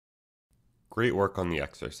Great work on the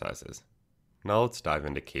exercises. Now let's dive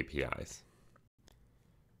into KPIs.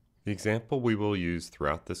 The example we will use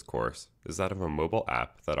throughout this course is that of a mobile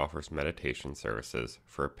app that offers meditation services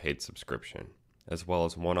for a paid subscription, as well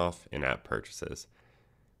as one-off in-app purchases.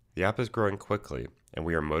 The app is growing quickly, and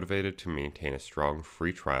we are motivated to maintain a strong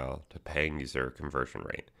free trial to paying user conversion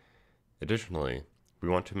rate. Additionally, we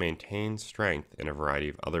want to maintain strength in a variety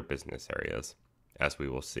of other business areas, as we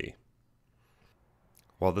will see.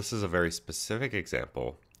 While this is a very specific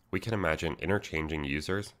example, we can imagine interchanging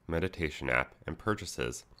users, meditation app, and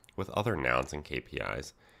purchases with other nouns and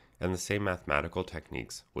KPIs, and the same mathematical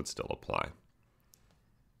techniques would still apply.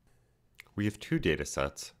 We have two data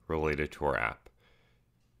sets related to our app.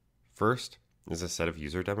 First is a set of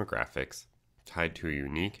user demographics tied to a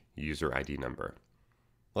unique user ID number.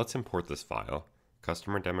 Let's import this file,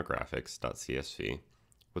 customerdemographics.csv,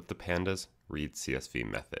 with the Pandas readCSV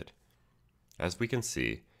method. As we can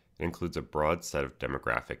see, it includes a broad set of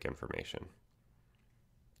demographic information.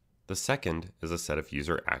 The second is a set of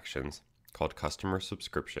user actions called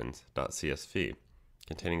customersubscriptions.csv,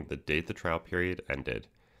 containing the date the trial period ended,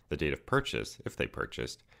 the date of purchase if they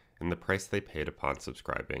purchased, and the price they paid upon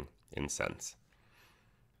subscribing in cents.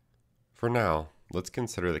 For now, let's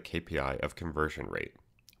consider the KPI of conversion rate.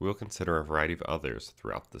 We will consider a variety of others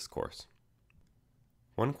throughout this course.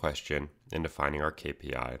 One question in defining our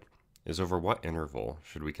KPI is over what interval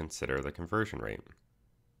should we consider the conversion rate?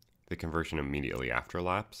 The conversion immediately after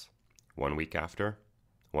lapse? 1 week after?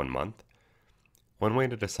 1 month? One way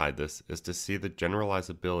to decide this is to see the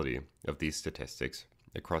generalizability of these statistics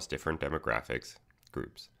across different demographics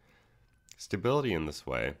groups. Stability in this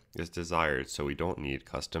way is desired so we don't need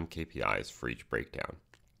custom KPIs for each breakdown.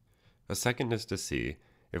 A second is to see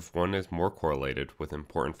if one is more correlated with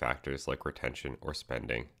important factors like retention or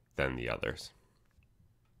spending than the others.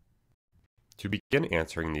 To begin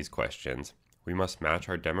answering these questions, we must match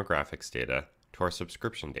our demographics data to our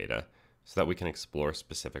subscription data so that we can explore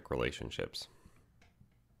specific relationships.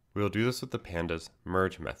 We will do this with the Pandas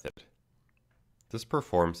merge method. This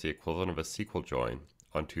performs the equivalent of a SQL join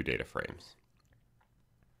on two data frames.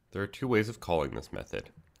 There are two ways of calling this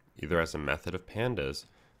method, either as a method of Pandas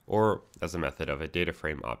or as a method of a data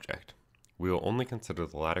frame object. We will only consider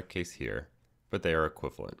the latter case here, but they are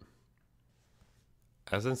equivalent.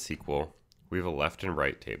 As in SQL, we have a left and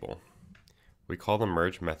right table. We call the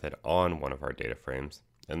merge method on one of our data frames,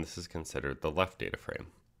 and this is considered the left data frame.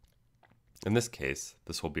 In this case,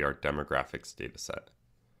 this will be our demographics dataset.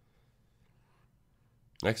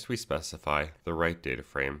 Next, we specify the right data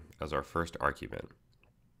frame as our first argument.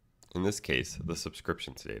 In this case, the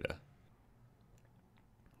subscriptions data.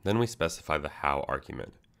 Then we specify the how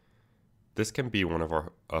argument. This can be one of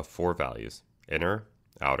our four values: inner,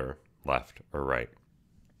 outer, left, or right,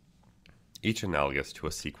 each analogous to a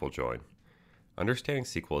SQL join. Understanding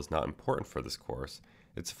SQL is not important for this course.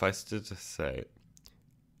 It suffices to say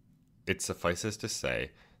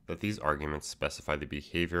that these arguments specify the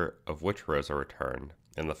behavior of which rows are returned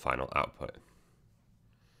in the final output.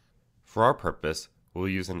 For our purpose, we'll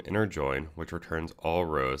use an inner join which returns all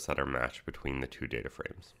rows that are matched between the two data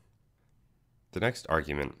frames. The next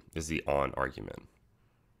argument is the on argument.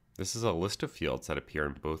 This is a list of fields that appear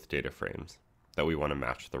in both data frames that we want to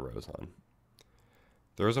match the rows on.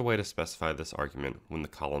 There is a way to specify this argument when the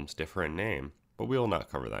columns differ in name, but we will not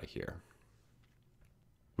cover that here.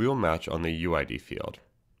 We will match on the UID field.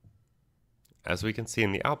 As we can see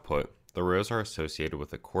in the output, the rows are associated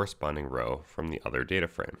with a corresponding row from the other data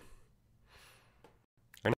frame.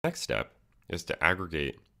 Our next step is to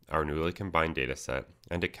aggregate our newly combined dataset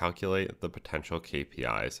and to calculate the potential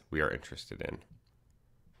KPIs we are interested in.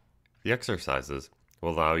 The exercises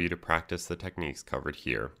will allow you to practice the techniques covered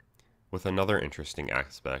here with another interesting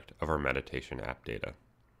aspect of our meditation app data.